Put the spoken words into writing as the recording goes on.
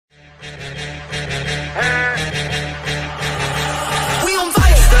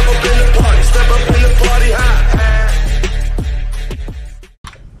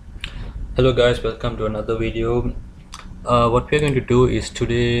Hello guys, welcome to another video. What we are going to do is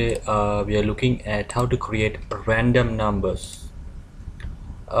today we are looking at how to create random numbers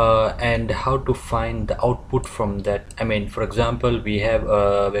and how to find the output from that. I mean, for example, we're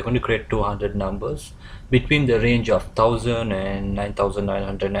going to create 200 numbers between the range of 1000 and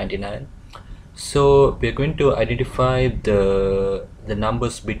 9999. So we're going to identify the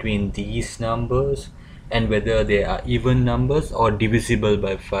numbers between these numbers and whether they are even numbers or divisible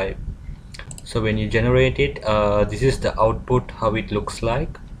by 5. So when you generate it, this is the output, how it looks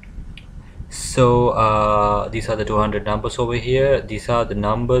like. So these are the 200 numbers over here. These are the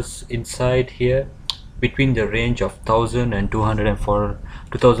numbers inside here between the range of 1000 and 204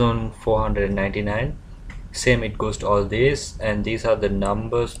 2499. Same, it goes to all this, and these are the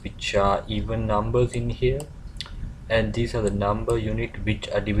numbers which are even numbers in here, and these are the number unit which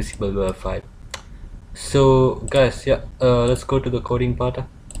are divisible by 5. So guys, yeah, let's go to the coding part.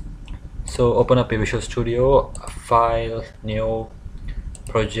 So open up a Visual Studio, file, new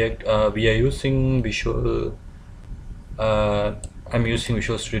project. We are using Visual I'm using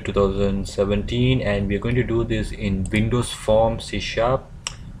Visual Studio 2017, and we're going to do this in Windows Form C#.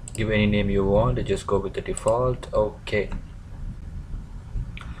 Give any name you want, just go with the default. Okay,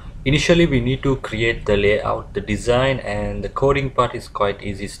 initially we need to create the layout, the design, and the coding part is quite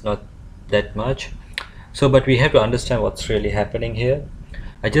easy. It's not that much, so but we have to understand what's really happening here.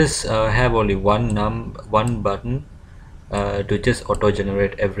 I just have only one button to just auto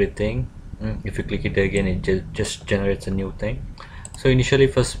generate everything. If you click it again, it just generates a new thing. So initially,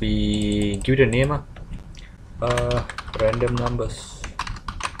 first we give it a name, random numbers.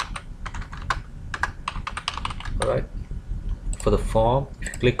 All right. For the form,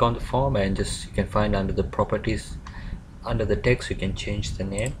 if you click on the form and just you can find under the properties, under the text, you can change the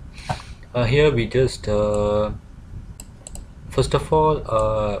name. Here we just first of all,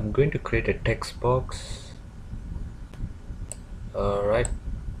 I'm going to create a text box. Alright,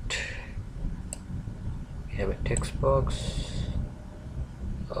 we have a text box.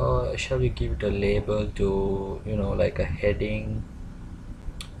 Shall we give it a label to, like a heading?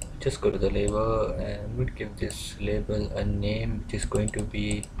 Just go to the label and we'll give this label a name, which is going to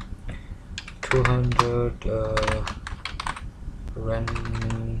be 200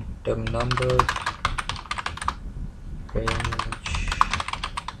 random numbers range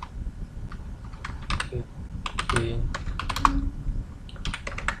between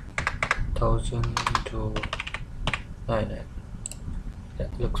 1000 to 99.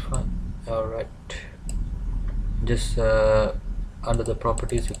 That looks fine. All right, just under the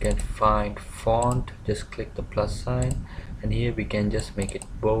properties you can find font. Just click the plus sign, and here we can just make it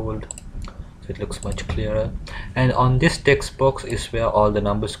bold so it looks much clearer. And on this text box is where all the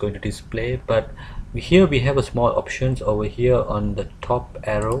numbers going to display, but here we have a small options over here on the top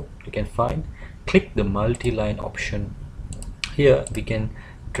arrow. You can find, click the multi-line option. Here we can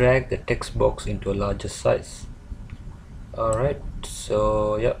drag the text box into a larger size. Alright,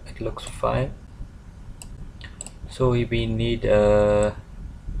 so yeah, it looks fine. So we need the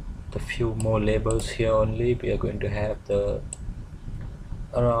few more labels here only. We are going to have the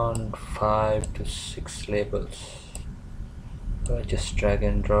around 5 to 6 labels. Just drag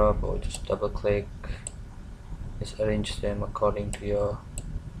and drop or just double click, just arrange them according to your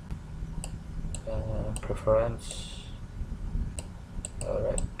preference.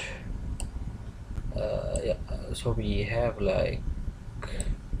 Alright, yeah, so we have like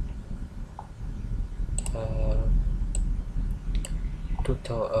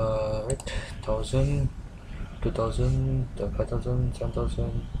 1000, 2000, 5000,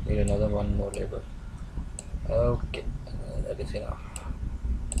 7000. Need another one more label. Okay, that is enough.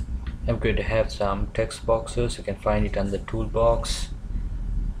 I'm going to have some text boxes. You can find it on the toolbox.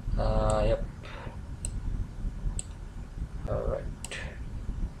 Yep. Alright,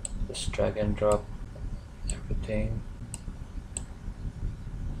 just drag and drop everything.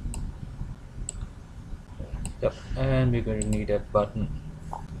 Yep, and we're going to need a button,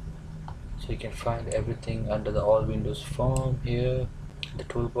 so you can find everything under the all windows form here, the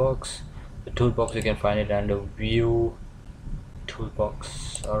toolbox. The toolbox, you can find it under view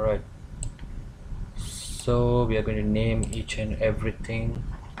toolbox. Alright, so we are going to name each and everything.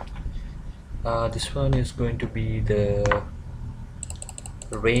 This one is going to be the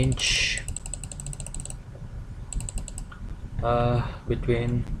range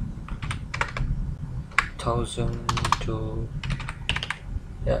between 1000 to,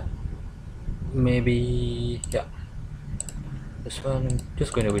 yeah, maybe, yeah, this one I'm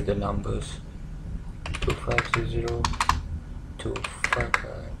just going to with the numbers 2500 to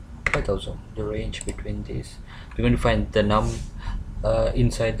 5000, the range between these. We're going to find the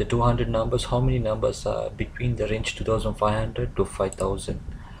inside the 200 numbers, how many numbers are between the range 2500 to 5000.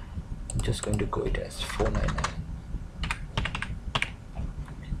 I'm just going to go it as 499.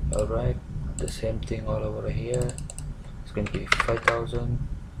 Alright, the same thing all over here. It's going to be 5000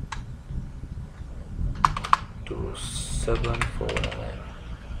 to 7499.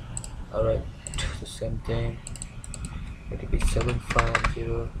 Alright, the same thing. It will be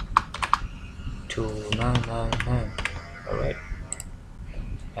 750 to 999. Alright,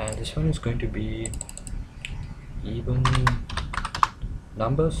 and this one is going to be even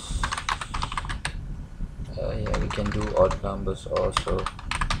numbers. Yeah, we can do odd numbers also.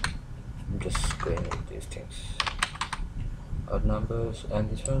 I'm just going with these things, odd numbers, and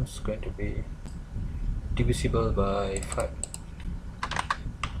this one's going to be divisible by 5.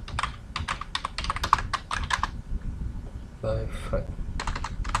 By 5.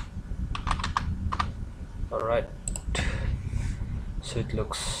 Alright, so it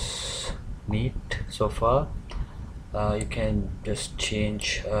looks neat so far. You can just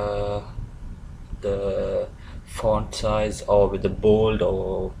change the font size, or with the bold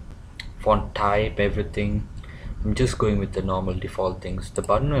or font type, everything. I'm just going with the normal default things. The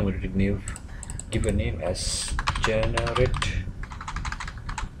button I'm going to give a name as generate.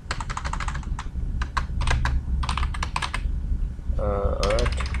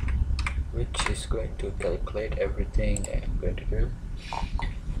 Alright, which is going to calculate everything I'm going to do.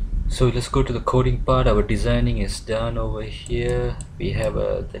 So let's go to the coding part. Our designing is done over here. We have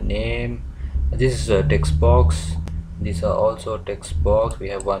the name. This is a text box. These are also text box. We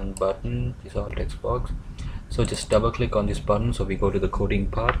have one button. These are all text box. So just double click on this button. So we go to the coding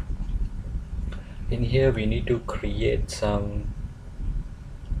part. In here we need to create some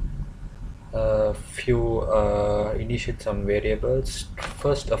initiate some variables.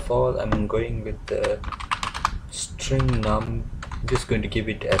 First of all, I'm going with the string num. I'm just going to give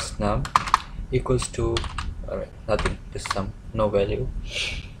it as num equals to nothing, just sum, no value.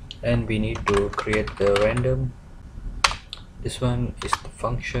 And we need to create the random. This one is the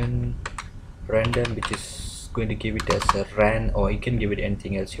function random, which is going to give it as a ran, or you can give it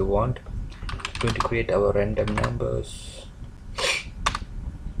anything else you want. We're going to create our random numbers.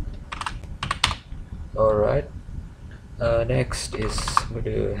 Alright, next is I'm going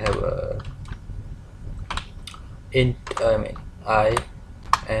to have a int I,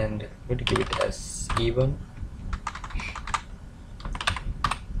 and I'm going to give it as even.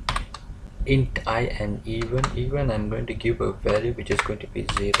 Int I and even I'm going to give a value which is going to be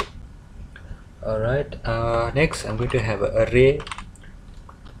 0. Alright, next I'm going to have an array,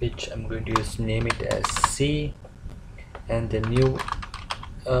 which I'm going to name it as C, and the new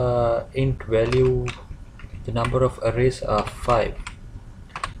int value, the number of arrays are 5.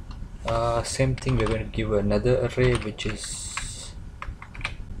 Same thing, we're going to give another array which is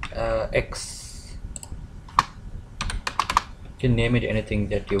X. You can name it anything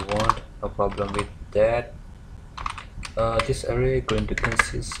that you want, no problem with that. This array is going to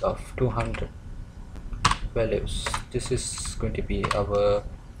consist of 200 values. This is going to be our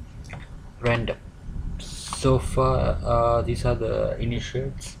random. So far these are the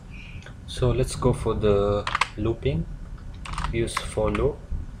initials. So let's go for the looping. Use for loop.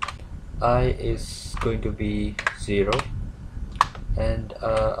 I is going to be 0, and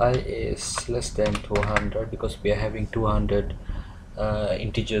I is less than 200 because we are having 200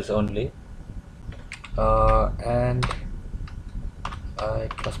 integers only, and I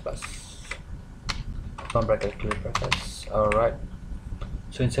plus plus from bracket to brackets. Alright,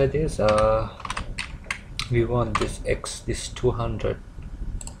 so inside this we want this X, this 200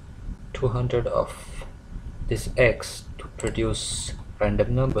 of this X to produce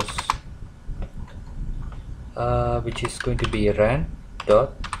random numbers, which is going to be ran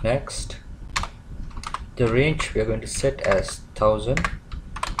dot next. The range we are going to set as 1000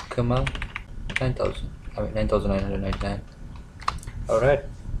 comma 9000, 9999. Alright,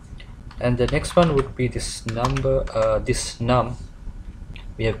 and the next one would be this number, this num.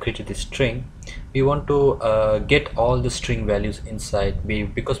 We have created this string. We want to get all the string values inside,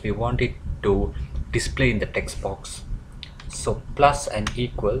 because we want it to display in the text box. So plus and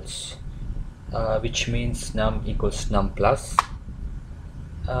equals, which means num equals num plus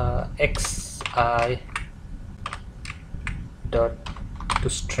xi dot to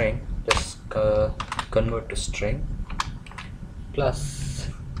string, just convert to string, plus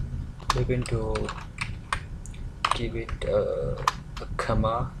we're going to give it a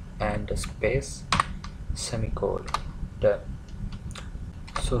comma and a space, semicolon. Done.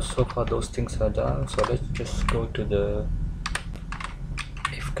 So far those things are done. So let's just go to the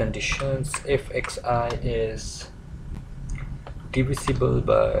if conditions. If xi is divisible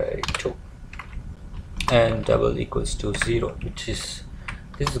by 2 and double equals to 0, which is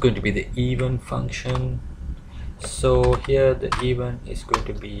this is going to be the even function. So here the even is going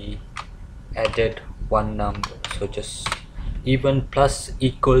to be added one number, so just even plus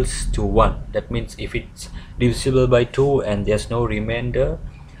equals to 1. That means if it's divisible by 2 and there's no remainder,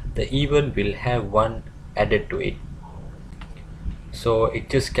 the even will have 1 added to it. So it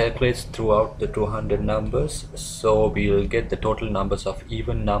just calculates throughout the 200 numbers, so we will get the total numbers of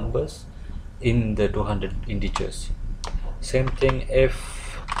even numbers in the 200 integers. Same thing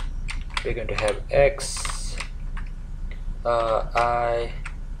if we're going to have x I,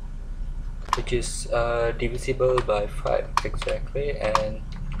 which is divisible by 5 exactly, and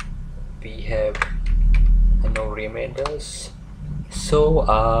we have no remainders. So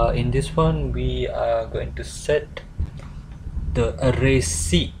in this one we are going to set the array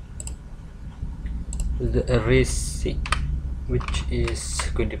C, which is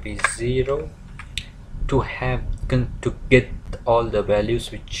going to be 0 to get all the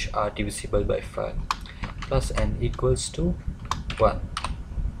values which are divisible by 5, plus n equals to 1.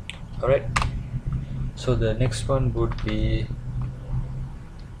 Alright, so the next one would be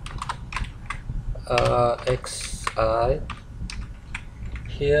xi.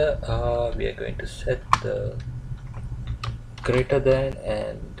 Here we are going to set the greater than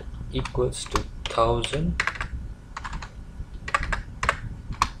and equals to 1000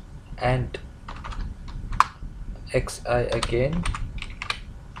 and xi again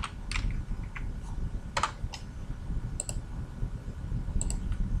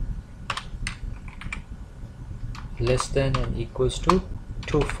less than and equals to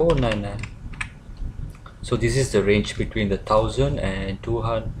 2499. So this is the range between the 1000 and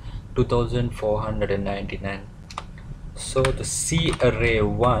 2499. So the C array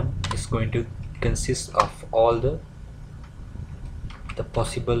 1 is going to consist of all the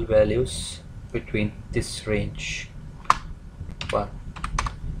possible values between this range 1.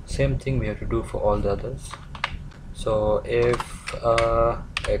 Same thing we have to do for all the others. So if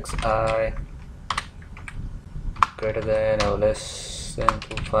xi greater than or less than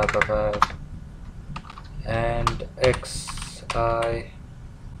 2555 and xi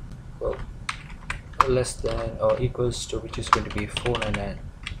less than or equals to, which is going to be 499.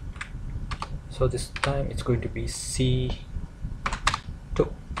 So this time it's going to be C2,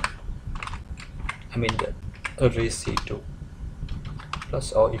 I mean the array C2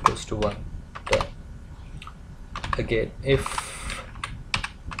 plus or equals to 1. Done. Again, if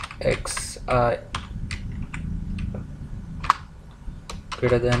xi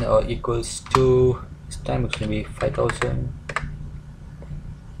greater than or equals to, this time it's going to be 5000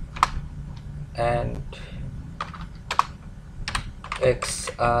 and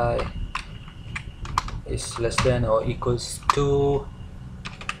xi is less than or equals to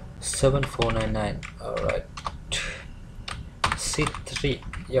 7499. Alright, C3,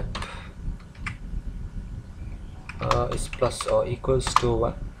 yep, is plus or equals to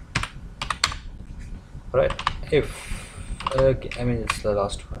 1. Alright, if I mean it's the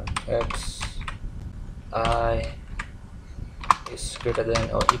last one, xi is greater than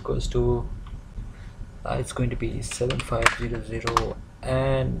or equals to it's going to be 7500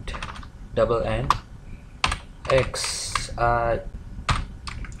 and double n xi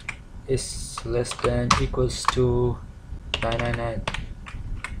is less than equals to 999.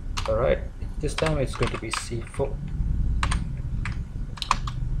 Alright, this time it's going to be C4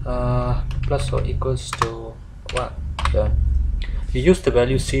 plus or equals to 1. Done. We use the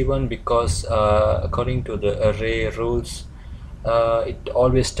value C1 because according to the array rules it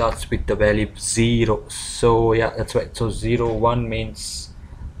always starts with the value 0. So yeah, that's right. So 0 1 means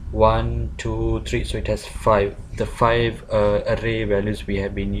 1 2 3, so it has 5. The 5 array values we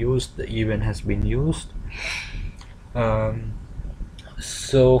have been used, the even has been used.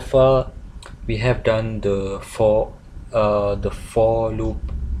 So far we have done the for loop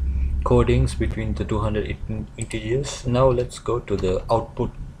codings between the 200 integers. Now let's go to the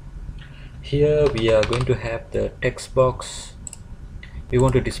output. Here we are going to have the text box. We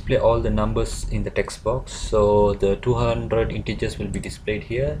want to display all the numbers in the text box, so the 200 integers will be displayed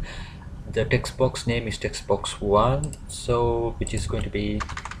here. The text box name is text box 1, so which is going to be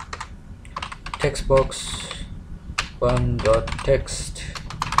text box 1 dot text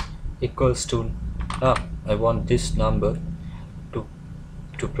equals to I want this number to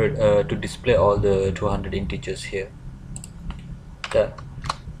display all the 200 integers here. Done.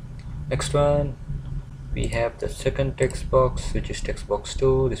 Next one, we have the second text box, which is text box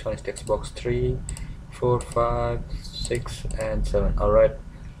 2. This one is text box 3, 4, 5, 6 and 7. Alright,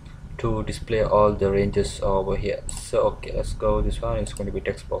 to display all the ranges over here. So okay, let's go. This one is going to be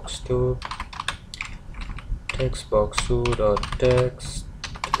text box 2. Text box 2 dot text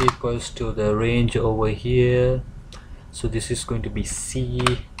equals to the range over here. So this is going to be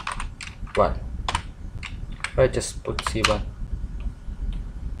C1. Right, just put C1.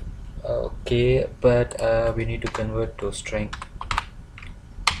 Okay, but we need to convert to string.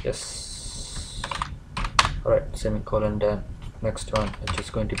 Yes. Alright, semicolon, done. Next one, which is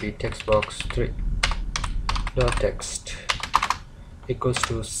going to be text box 3 dot text equals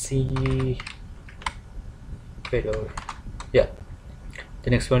to C. Wait, oh, yeah. The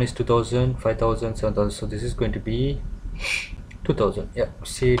next one is 2000, 5000, 7000. So this is going to be 2000. Yeah,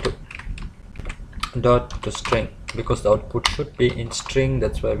 C2 dot to string, because the output should be in string.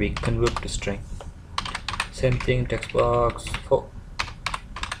 That's why we convert to string. Same thing, text box 4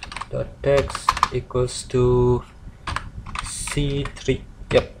 dot text equals to C3.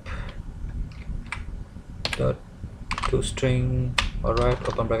 Yep. Dot to string. Alright,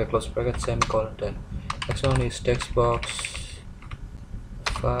 open bracket, close bracket, semicolon, done. Next one is text box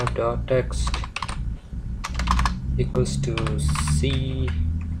 5 dot text equals to C4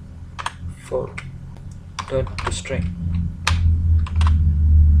 dot to string.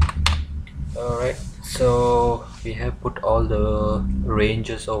 Alright, so we have put all the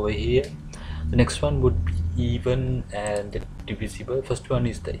ranges over here. The next one would be even and the divisible. First one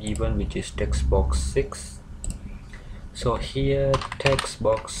is the even, which is text box 6. So here text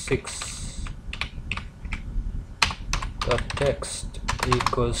box 6 dot text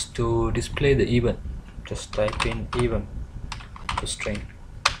equals to display the even. Just type in even to string.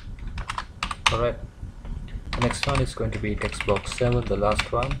 Alright, the next one is going to be text box 7, the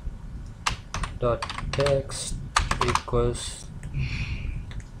last one, dot text equals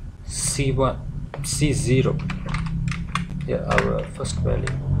C1 C0, yeah, our first value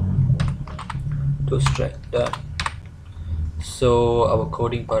to string. Done. So our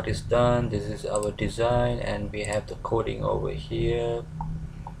coding part is done. This is our design and we have the coding over here.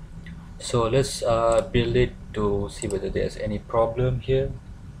 So let's build it to see whether there's any problem here.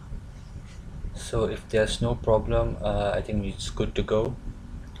 So if there's no problem, I think it's good to go.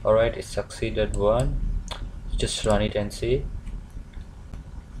 Alright, it succeeded one. Just run it and see.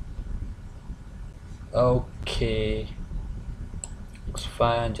 Okay, looks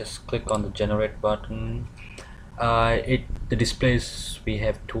fine. Just click on the generate button. The displays we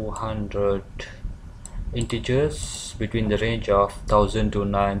have 200 integers between the range of 1000 to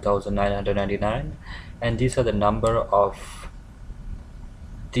 9999, and these are the number of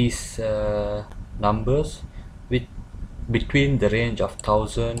these numbers with between the range of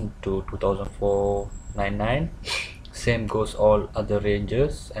 1000 to 2499. Same goes all other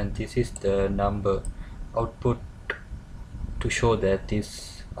ranges, and this is the number output to show that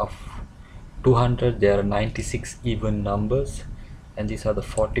this of 200 there are 96 even numbers, and these are the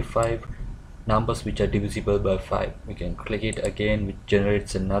 45 numbers which are divisible by 5. We can click it again, which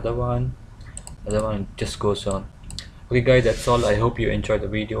generates another one, it just goes on. Okay guys, that's all. I hope you enjoyed the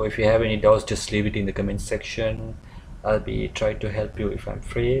video. If you have any doubts, just leave it in the comment section. I'll be trying to help you if I'm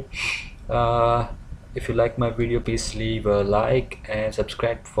free. If you like my video, please leave a like and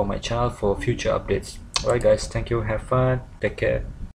subscribe for my channel for future updates. Alright guys, thank you, have fun, take care.